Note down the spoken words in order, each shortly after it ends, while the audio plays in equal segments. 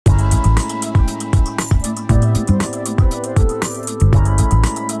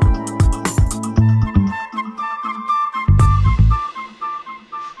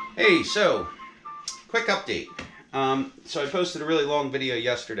so quick update. So I posted a really long video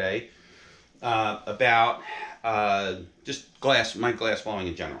yesterday about just my glass blowing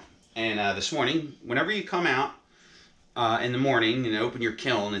in general. And this morning, whenever you come out in the morning and open your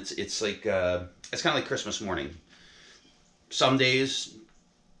kiln, it's like it's kind of like Christmas morning. Some days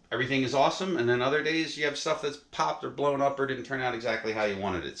everything is awesome, and then other days you have stuff that's popped or blown up or didn't turn out exactly how you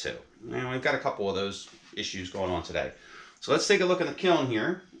wanted it to. And we've got a couple of those issues going on today. So let's take a look at the kiln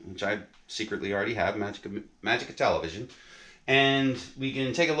here, which I secretly already have, Magic Television. And we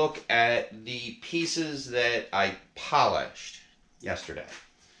can take a look at the pieces that I polished yesterday.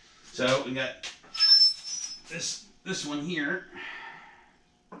 So we got this one here.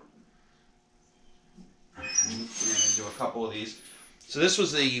 We're going to do a couple of these. So this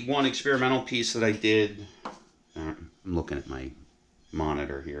was the one experimental piece that I did. I'm looking at my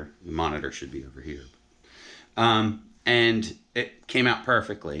monitor here. The monitor should be over here. And it came out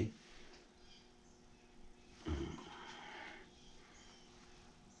perfectly.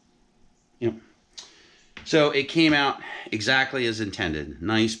 Yep. So it came out exactly as intended.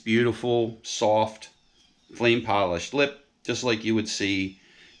 Nice, beautiful, soft, flame polished lip, just like you would see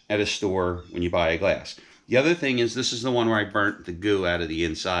at a store when you buy a glass. The other thing is, this is the one where I burnt the goo out of the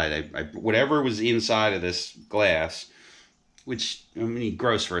inside. Whatever was inside of this glass, which, I mean,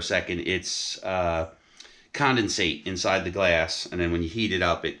 gross for a second, it's condensate inside the glass, and then when you heat it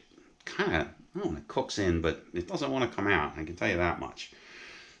up, it kind of, I don't know, it cooks in, but it doesn't want to come out, I can tell you that much.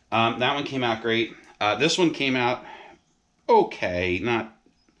 That one came out great. This one came out okay,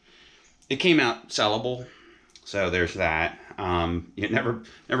 it came out sellable, so there's that. You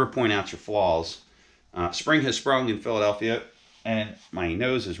never point out your flaws. Spring has sprung in Philadelphia, and my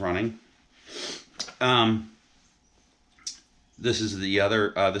nose is running. This is the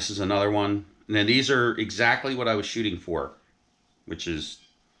other, this is another one. And then these are exactly what I was shooting for, which is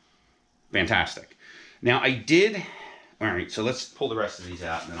fantastic. Now all right, so let's pull the rest of these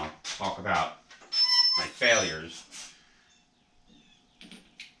out and then I'll talk about my failures.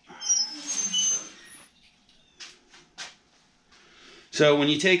 So when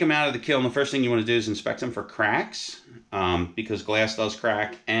you take them out of the kiln, the first thing you want to do is inspect them for cracks, because glass does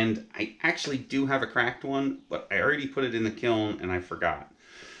crack, and I actually do have a cracked one, but I already put it in the kiln and I forgot.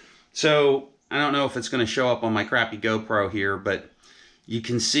 So I don't know if it's going to show up on my crappy GoPro here, but you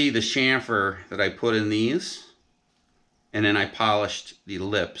can see the chamfer that I put in these, and then I polished the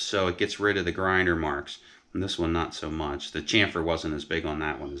lips so it gets rid of the grinder marks. And this one, not so much. The chamfer wasn't as big on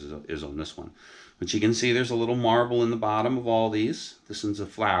that one as it is on this one. But you can see there's a little marble in the bottom of all these. This one's a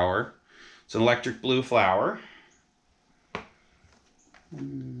flower. It's an electric blue flower.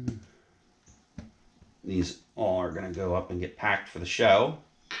 These all are going to go up and get packed for the show,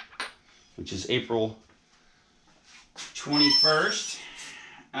 which is April 21st.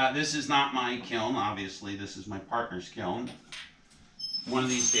 This is not my kiln, obviously. This is my partner's kiln. One of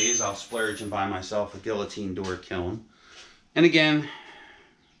these days I'll splurge and buy myself a guillotine door kiln. And again,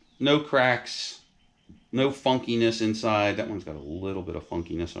 no cracks, no funkiness inside. That one's got a little bit of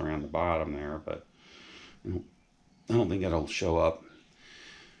funkiness around the bottom there, but I don't think that'll show up.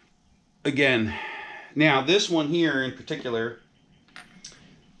 Again, now this one here in particular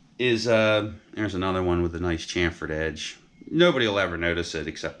is, there's another one with a nice chamfered edge. Nobody will ever notice it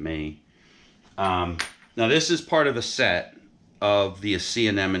except me. Now this is part of a set of the sea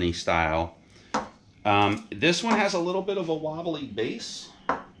anemone style. This one has a little bit of a wobbly base.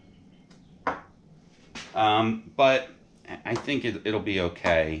 But I think it'll be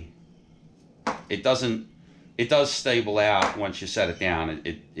okay. It does stable out once you set it down.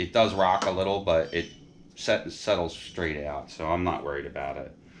 It does rock a little, but it settles straight out, so I'm not worried about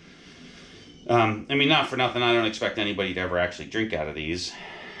it. I mean, not for nothing, I don't expect anybody to ever actually drink out of these.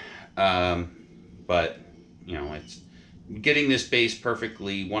 But, you know, it's getting this base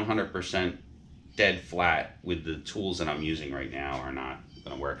perfectly 100% dead flat with the tools that I'm using right now are not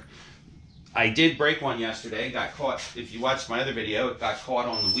going to work. I did break one yesterday, got caught. If you watched my other video, it got caught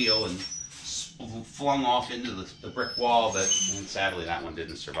on the wheel and flung off into the brick wall, but sadly that one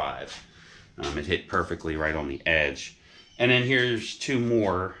didn't survive. It hit perfectly right on the edge. And then here's two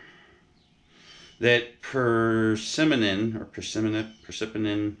more. That persimmon,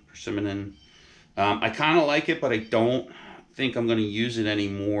 I kind of like it, but I don't think I'm going to use it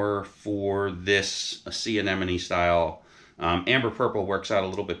anymore for this sea anemone style. Amber purple works out a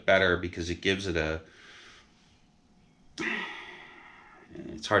little bit better because it gives it a,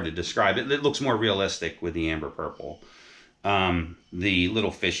 it's hard to describe it. It looks more realistic with the amber purple. The little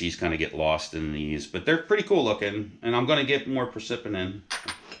fishies kind of get lost in these, but they're pretty cool looking. And I'm going to get more persimmon.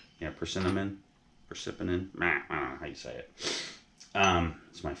 Yeah, persimmon. I don't know how you say it.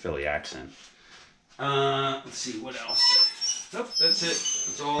 It's my Philly accent. Let's see, what else? Nope, that's it.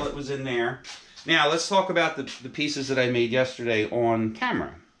 That's all that was in there. Now, let's talk about the pieces that I made yesterday on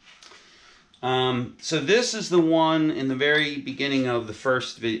camera. So this is the one in the very beginning of the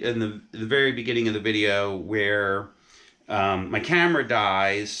the very beginning of the video where my camera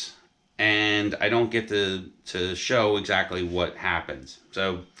dies and I don't get to show exactly what happens.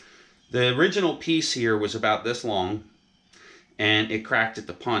 So the original piece here was about this long, and it cracked at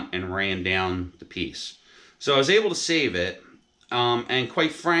the punt and ran down the piece. So I was able to save it. And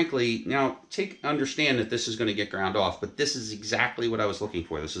quite frankly, now understand that this is going to get ground off, but this is exactly what I was looking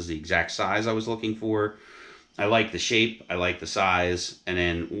for. This is the exact size I was looking for. I like the shape, I like the size, and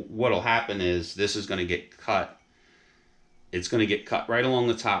then what'll happen is this is going to get cut. It's going to get cut right along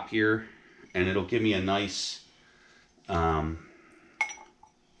the top here, and it'll give me a nice, I'm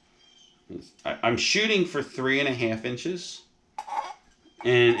shooting for 3.5 inches,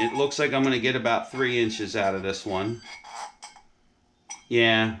 and it looks like I'm going to get about 3 inches out of this one.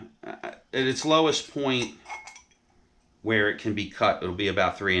 Yeah, at its lowest point where it can be cut, it'll be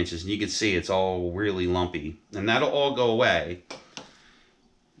about 3 inches. And you can see it's all really lumpy. And that'll all go away.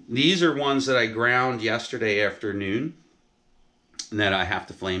 These are ones that I ground yesterday afternoon that I have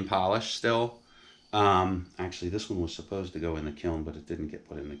to flame polish still. Actually, this one was supposed to go in the kiln, but it didn't get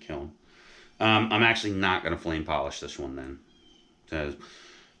put in the kiln. I'm actually not going to flame polish this one then. So,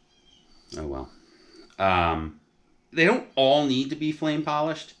 oh well. They don't all need to be flame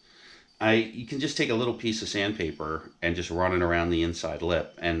polished. You can just take a little piece of sandpaper and just run it around the inside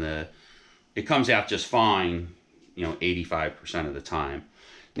lip, and it comes out just fine, 85% of the time.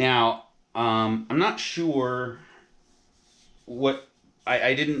 Now, I'm not sure what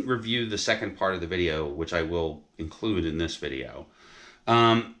I didn't review the second part of the video, which I will include in this video.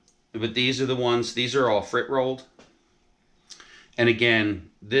 But these are the ones. These are all frit rolled, and again,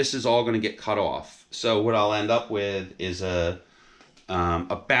 this is all going to get cut off. So what I'll end up with is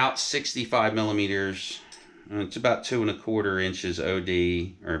about 65 millimeters. It's about 2¼ inches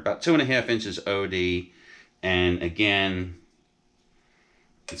OD, or about 2.5 inches OD. And again,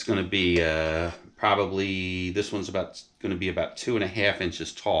 it's going to be probably, this one's going to be about 2.5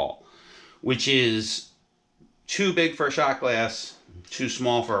 inches tall, which is too big for a shot glass, too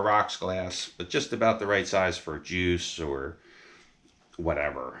small for a rocks glass, but just about the right size for a juice or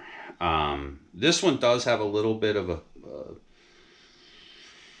whatever. This one does have a little bit of a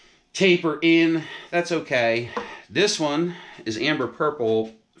taper in. That's okay. This one is amber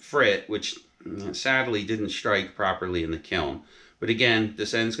purple frit, which sadly didn't strike properly in the kiln. But again,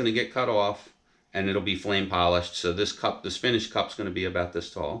 this end's going to get cut off and it'll be flame polished. So this finished cup's going to be about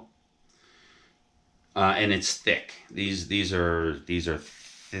this tall. And it's thick. These are thick.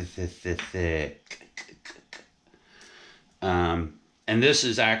 And this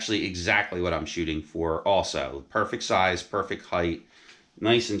is actually exactly what I'm shooting for also. Perfect size, perfect height,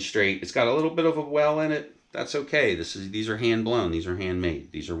 nice and straight. It's got a little bit of a well in it. That's okay. These are hand blown. These are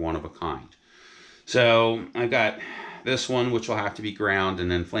handmade. These are one of a kind. So I've got this one, which will have to be ground and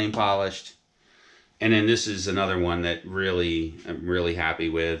then flame polished. And then this is another one that I'm really happy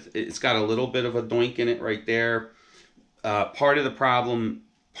with. It's got a little bit of a doink in it right there. Part of the problem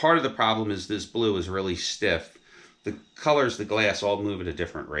is this blue is really stiff. The colors, the glass, all move at a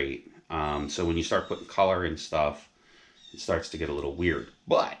different rate. So when you start putting color in stuff, it starts to get a little weird.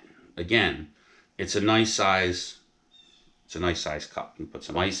 But again, it's a nice size. It's a nice size cup. You can put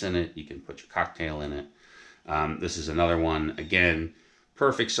some ice in it. You can put your cocktail in it. This is another one. Again,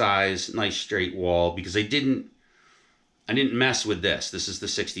 perfect size, nice straight wall. Because I didn't mess with this. This is the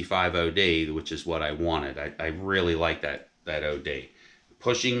 65 OD, which is what I wanted. I really like that OD.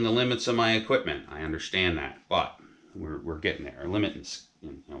 Pushing the limits of my equipment. I understand that, but we're getting there.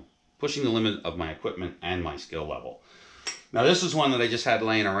 Pushing the limit of my equipment and my skill level. Now this is one that I just had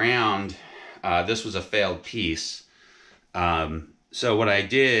laying around. This was a failed piece. So what I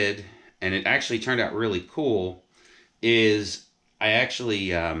did, and it actually turned out really cool, is I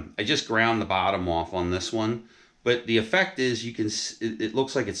just ground the bottom off on this one. But the effect is it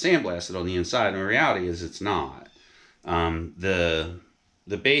looks like it's sandblasted on the inside, and the reality is it's not. The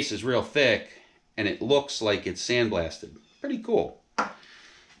base is real thick, and it looks like it's sandblasted. Pretty cool.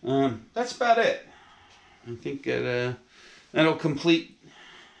 That's about it. I think that'll complete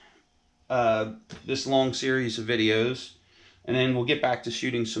this long series of videos, and then we'll get back to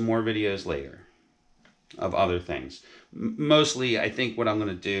shooting some more videos later of other things. Mostly, I think what I'm going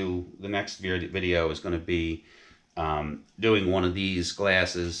to do, the next video is going to be doing one of these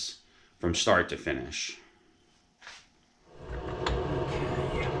glasses from start to finish.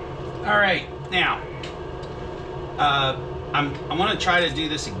 All right, now, I'm going to try to do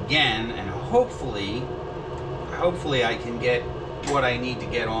this again, and hopefully I can get what I need to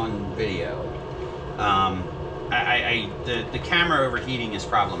get on video. The camera overheating is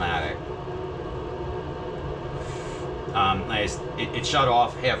problematic. It shut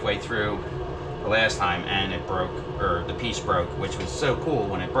off halfway through the last time, and it broke, or the piece broke, which was so cool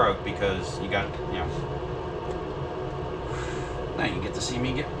when it broke, because you got, you know, now you get to see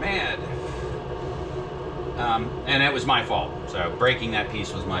me get mad. And it was my fault, so breaking that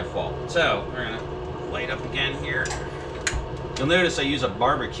piece was my fault. So we're gonna light up again here. You'll notice I use a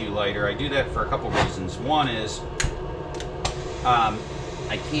barbecue lighter. I do that for a couple reasons. One is I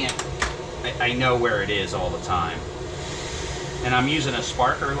know where it is all the time. And I'm using a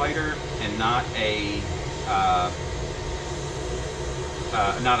sparker lighter and not a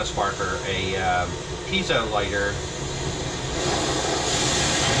piezo lighter.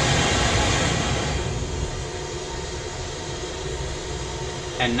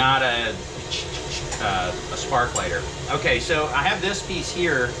 And not a spark lighter. Okay, so I have this piece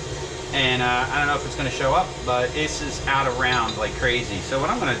here, and I don't know if it's going to show up, but this is out of round like crazy. So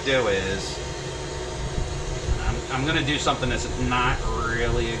what I'm going to do is, I'm going to do something that's not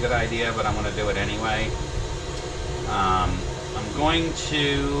really a good idea, but I'm going to do it anyway. I'm going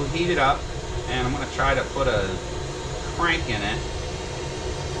to heat it up, and I'm going to try to put a crank in it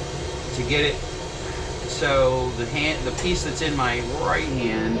to get it so the piece that's in my right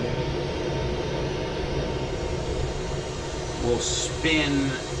hand will spin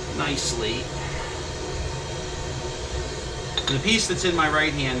nicely. The piece that's in my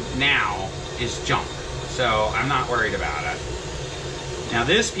right hand now is junk, so I'm not worried about it. Now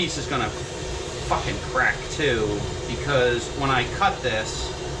this piece is gonna fucking crack too, because when I cut this,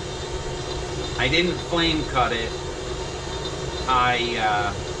 I didn't flame cut it.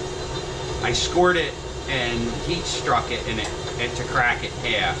 I scored it and heat struck it, and it to crack it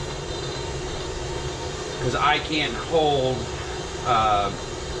half, because I can't hold a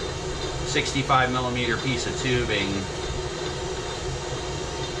 65mm piece of tubing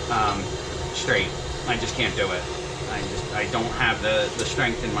straight. I just can't do it. I don't have the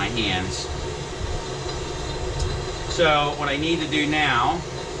strength in my hands. So what I need to do now,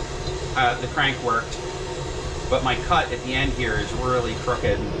 the crank worked, but my cut at the end here is really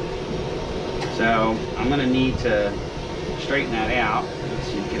crooked. So I'm going to need to straighten that out. Let's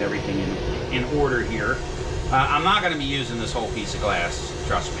see, get everything in order here. I'm not going to be using this whole piece of glass,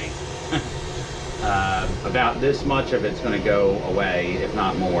 trust me. About this much of it's going to go away, if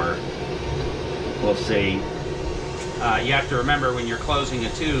not more. We'll see. You have to remember, when you're closing a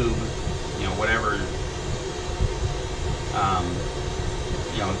tube, you know, whatever,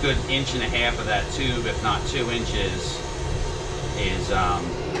 you know, a good 1.5 inches of that tube, if not 2 inches, is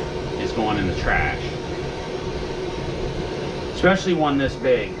going in the trash. Especially one this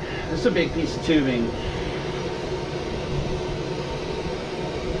big. This is a big piece of tubing.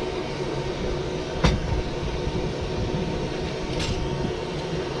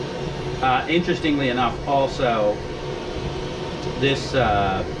 Interestingly enough, also, this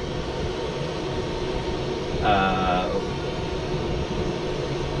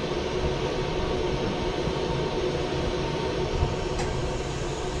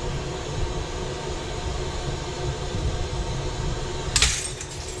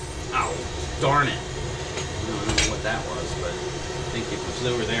darn it. I don't know what that was, but I think if it was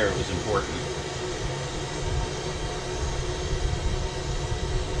over there, it was important.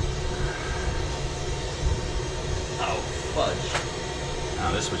 Oh, fudge.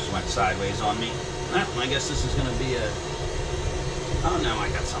 Oh, this just went sideways on me. Well, I guess this is going to be a... Oh, no, I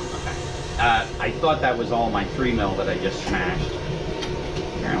got something. Okay. I thought that was all my 3mm that I just smashed.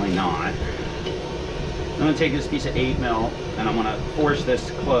 Apparently not. I'm going to take this piece of 8mm, and I'm going to force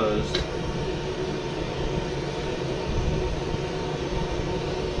this closed.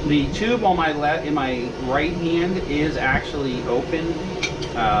 The tube on my in my right hand is actually open.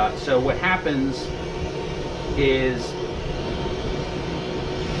 So what happens is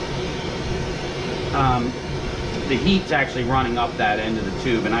the heat's actually running up that end of the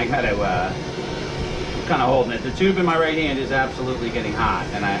tube, and I got to kind of holding it. The tube in my right hand is absolutely getting hot,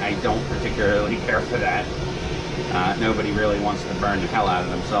 and I don't particularly care for that. Nobody really wants to burn the hell out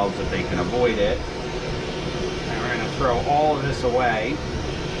of themselves if they can avoid it. And we're going to throw all of this away.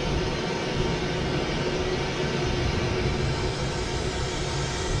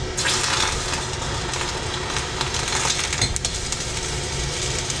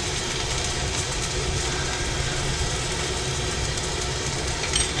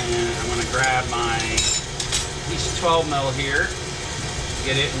 Grab my piece of 12mm here,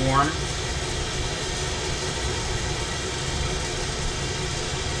 get it warm.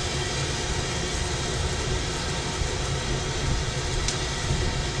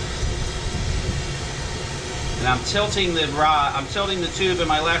 And I'm tilting the rod, I'm tilting the tube in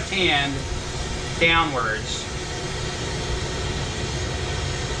my left hand downwards.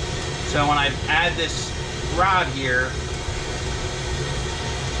 So when I add this rod here,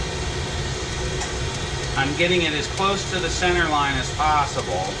 I'm getting it as close to the center line as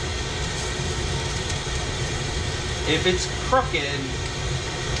possible. If it's crooked,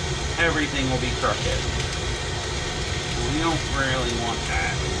 everything will be crooked. We don't really want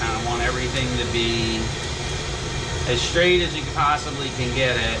that. We kind of want everything to be as straight as you possibly can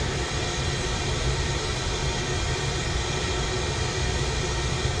get it.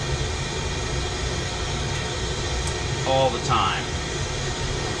 All the time.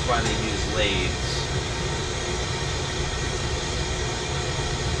 That's why they use lathes.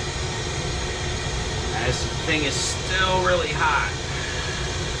 This thing is still really hot.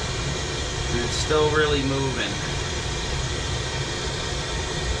 And it's still really moving.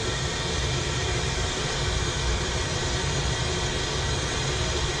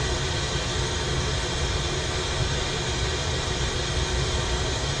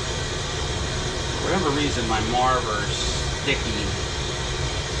 For whatever reason, my marver's sticky.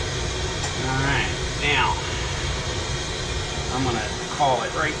 Alright, now I'm going to call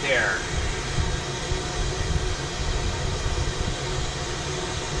it right there.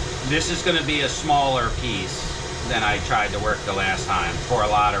 This is going to be a smaller piece than I tried to work the last time for a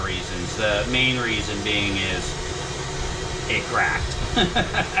lot of reasons. The main reason being is it cracked.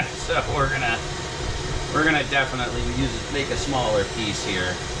 So we're gonna definitely make a smaller piece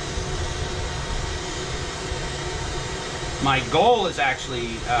here. My goal is actually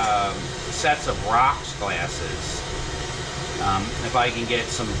sets of rocks glasses. If I can get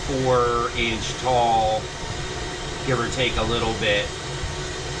some 4-inch tall, give or take a little bit,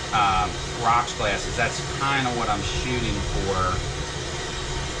 rocks glasses, that's kind of what I'm shooting for,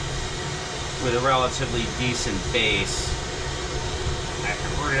 with a relatively decent base.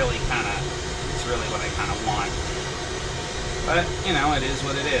 It's really what I kind of want. But, you know, it is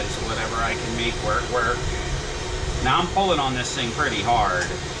what it is. Whatever I can make work. Now I'm pulling on this thing pretty hard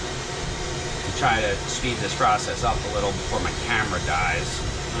to try to speed this process up a little before my camera dies.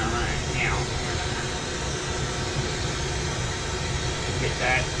 Alright, now get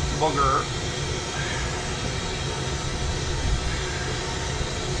that booger.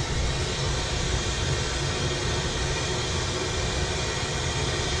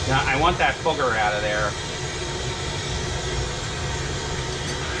 Now I want that booger out of there.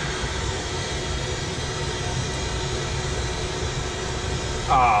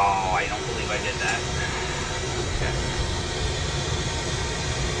 Oh, I don't believe I did that. Okay.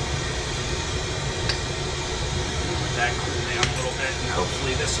 Let that cool down a little bit, and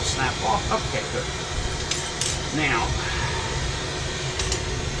hopefully this will snap off. Okay, good. Now,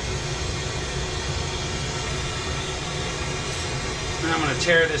 I'm going to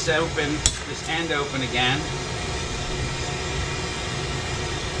tear this open, this end open again.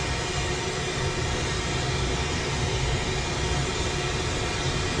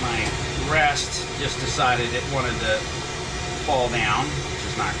 My rest just decided it wanted to fall down, which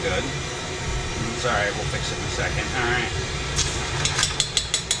is not good. It's alright, we'll fix it in a second. Alright.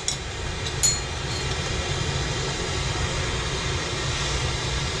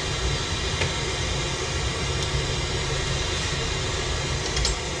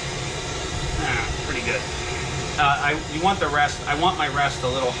 Pretty good. You want the rest, I want my rest a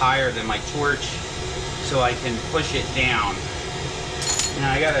little higher than my torch so I can push it down.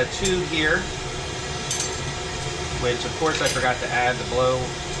 Now I got a tube here, which of course I forgot to add the blow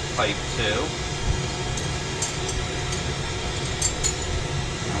pipe to.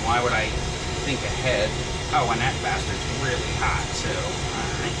 Now why would I think ahead? Oh, and that bastard's really hot too.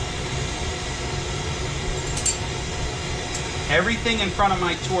 Alright. Everything in front of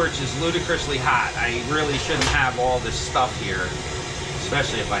my torch is ludicrously hot. I really shouldn't have all this stuff here,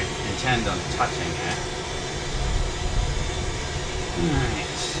 especially if I intend on touching it. Alright,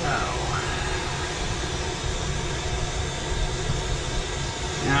 so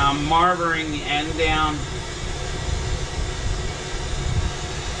now I'm marvering the end down.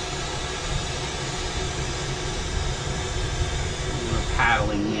 I'm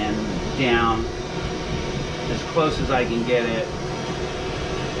paddling the end down as close as I can get it.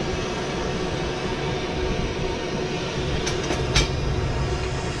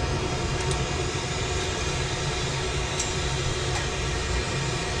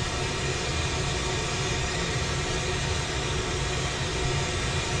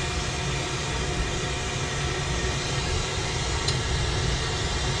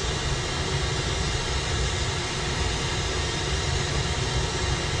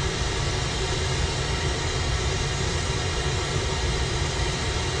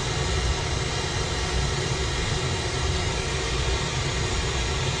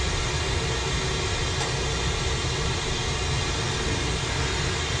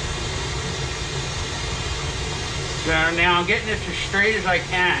 So now I'm getting this as straight as I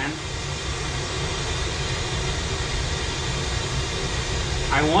can.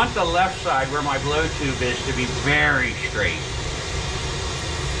 I want the left side where my blow tube is to be very straight.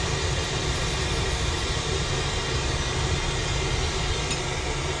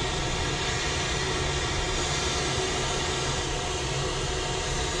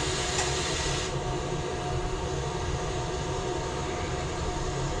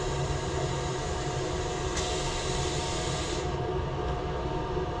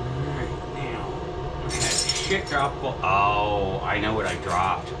 Shit drop. Oh, I know what I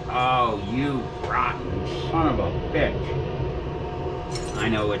dropped. Oh, you rotten son of a bitch. I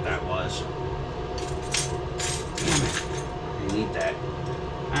know what that was. Damn it. I need that.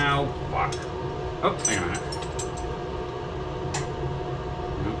 Ow, fuck. Oh, wait a minute.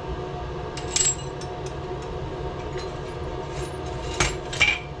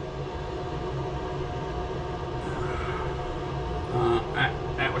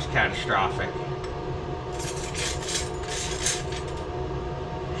 That was catastrophic.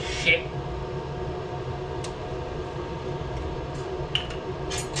 Shit.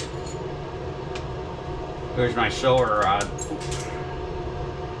 There's my silver rod.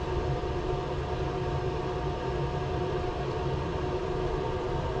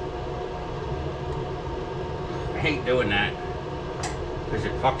 I hate doing that because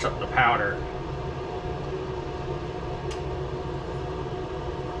it fucks up the powder.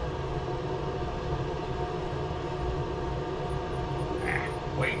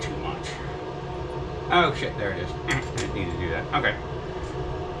 Way too much. Oh shit, there it is. I didn't need to do that. Okay.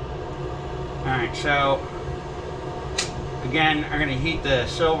 Alright, so again, I'm going to heat the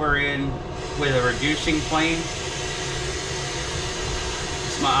silver in with a reducing flame.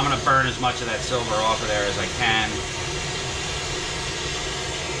 I'm going to burn as much of that silver off of there as I can.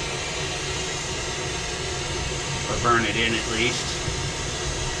 Or burn it in at least.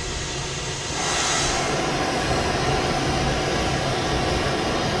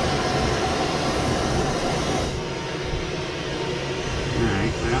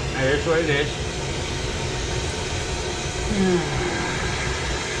 That's what it is.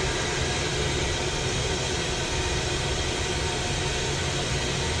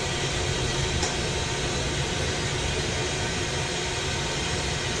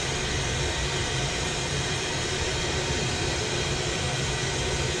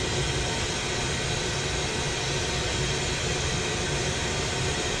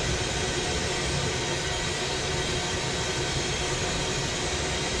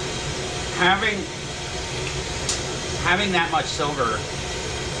 Having that much silver,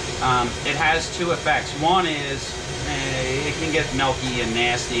 it has two effects. One is it can get milky and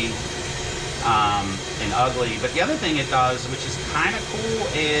nasty and ugly, but the other thing it does, which is kind of cool,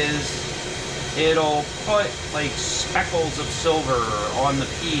 is it'll put like speckles of silver on the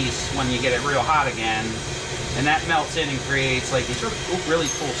piece when you get it real hot again, and that melts in and creates like these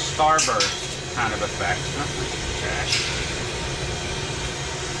really cool starburst kind of effect. Trash.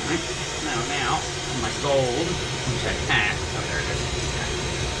 Now, my gold, which I had. Oh, there it is.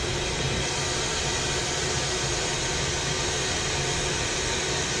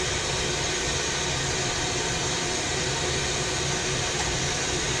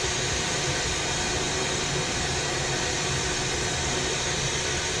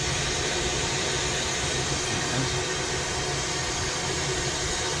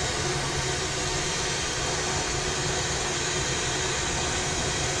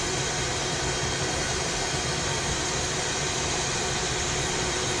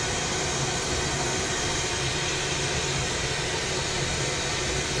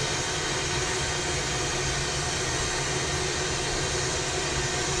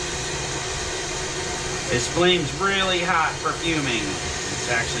 This flame's really hot for fuming.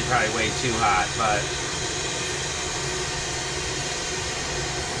 It's actually probably way too hot, but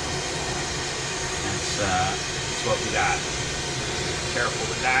that's what we got. Careful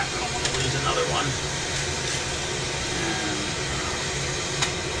with that. I don't want to lose another one.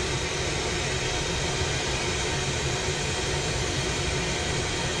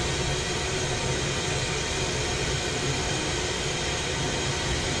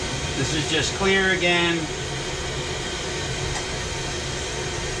 This is just clear again.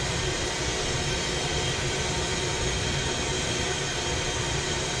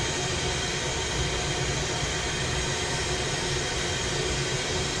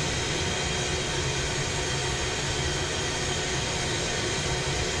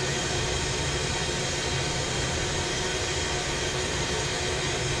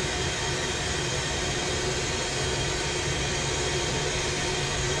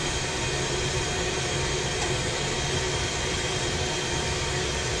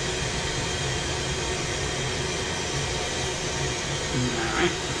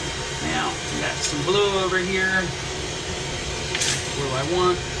 some blue over here. What do I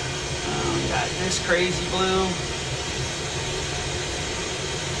want? Got this crazy blue.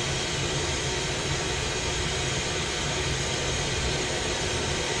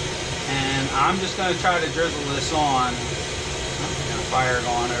 And I'm just going to try to drizzle this on. I'm going to fire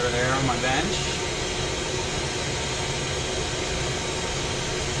going over there on my bench.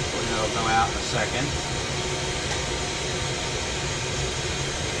 It'll go out in a second.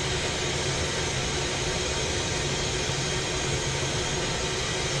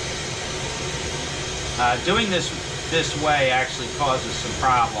 Doing this way actually causes some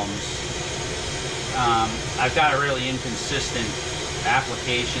problems. I've got a really inconsistent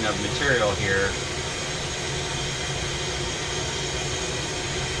application of material here.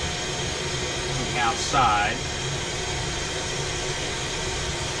 On the outside.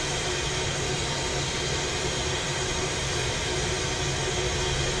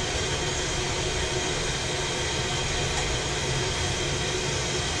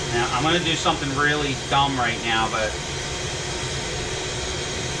 Now, I'm going to do something really dumb right now, but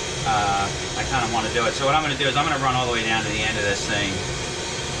I kind of want to do it. So what I'm going to do is I'm going to run all the way down to the end of this thing.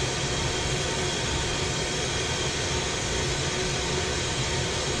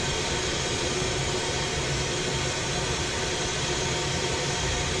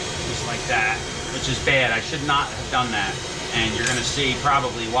 Just like that, which is bad. I should not have done that. And you're going to see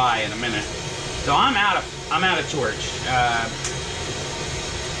probably why in a minute. So I'm out of torch.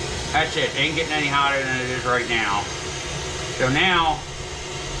 That's it. Ain't getting any hotter than it is right now. So now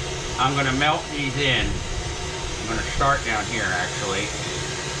I'm going to melt these in. I'm going to start down here actually.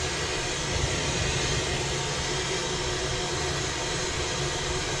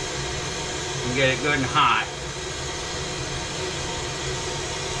 And get it good and hot.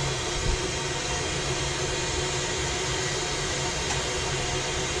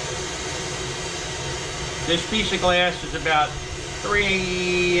 This piece of glass is about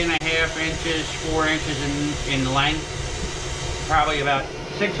 3.5 inches, 4 inches in length. Probably about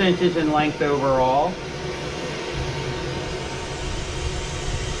 6 inches in length overall.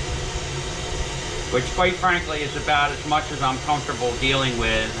 Which quite frankly is about as much as I'm comfortable dealing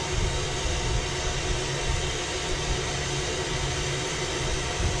with.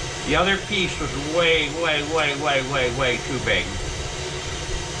 The other piece was way too big.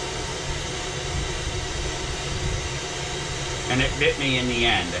 And it bit me in the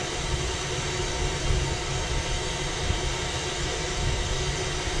end.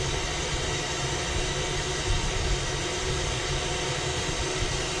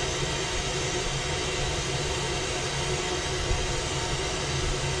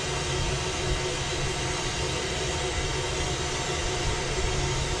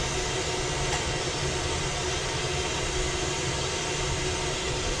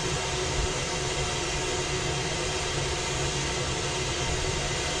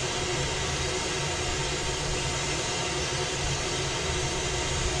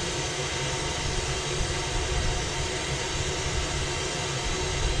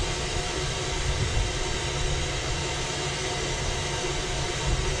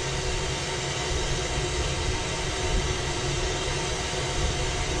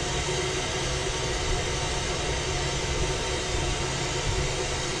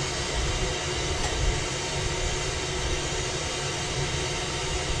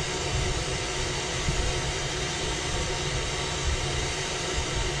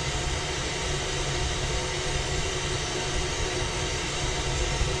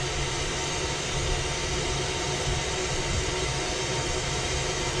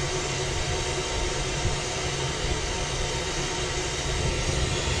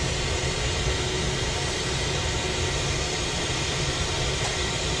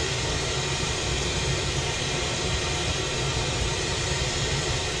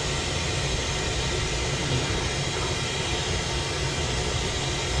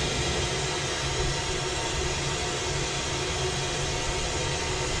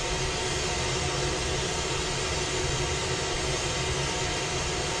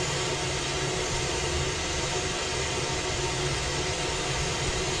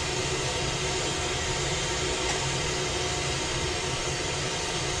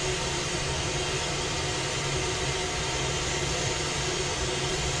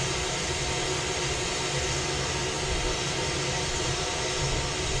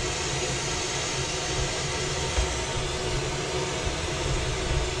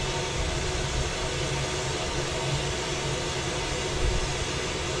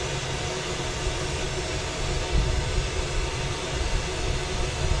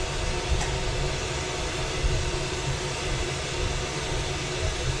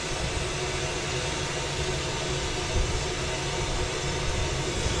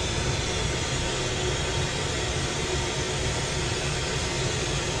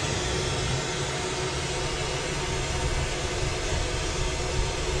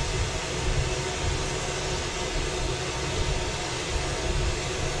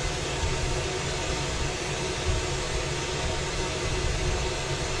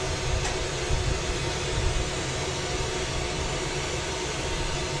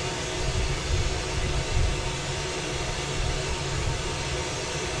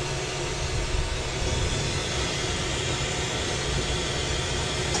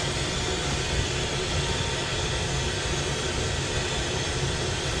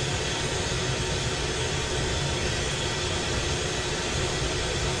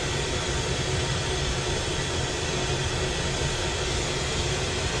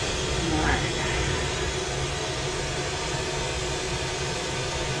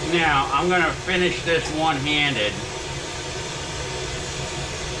 Now, I'm going to finish this one-handed.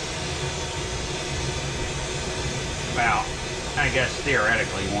 Well, I guess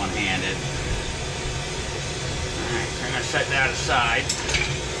theoretically one-handed. Alright, so I'm going to set that aside.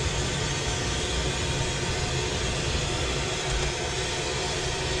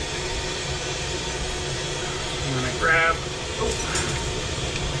 I'm going to grab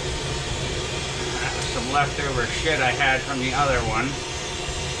some leftover shit I had from the other one.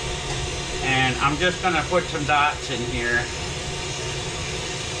 And I'm just going to put some dots in here.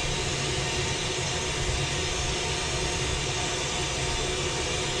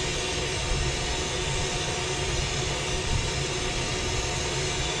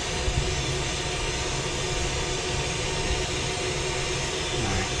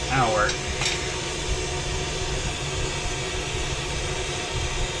 Alright, that'll work.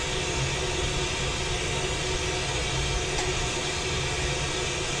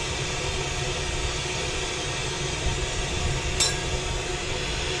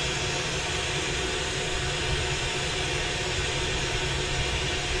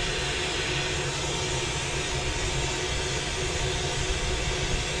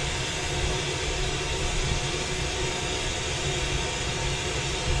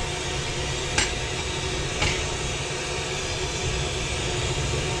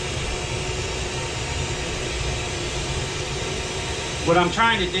 What I'm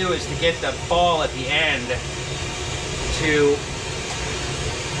trying to do is to get the ball at the end to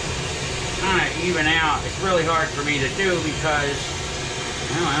kind of even out. It's really hard for me to do because,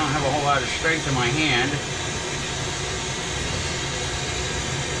 well, I don't have a whole lot of strength in my hand.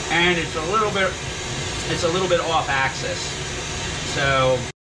 And it's a little bit off axis. So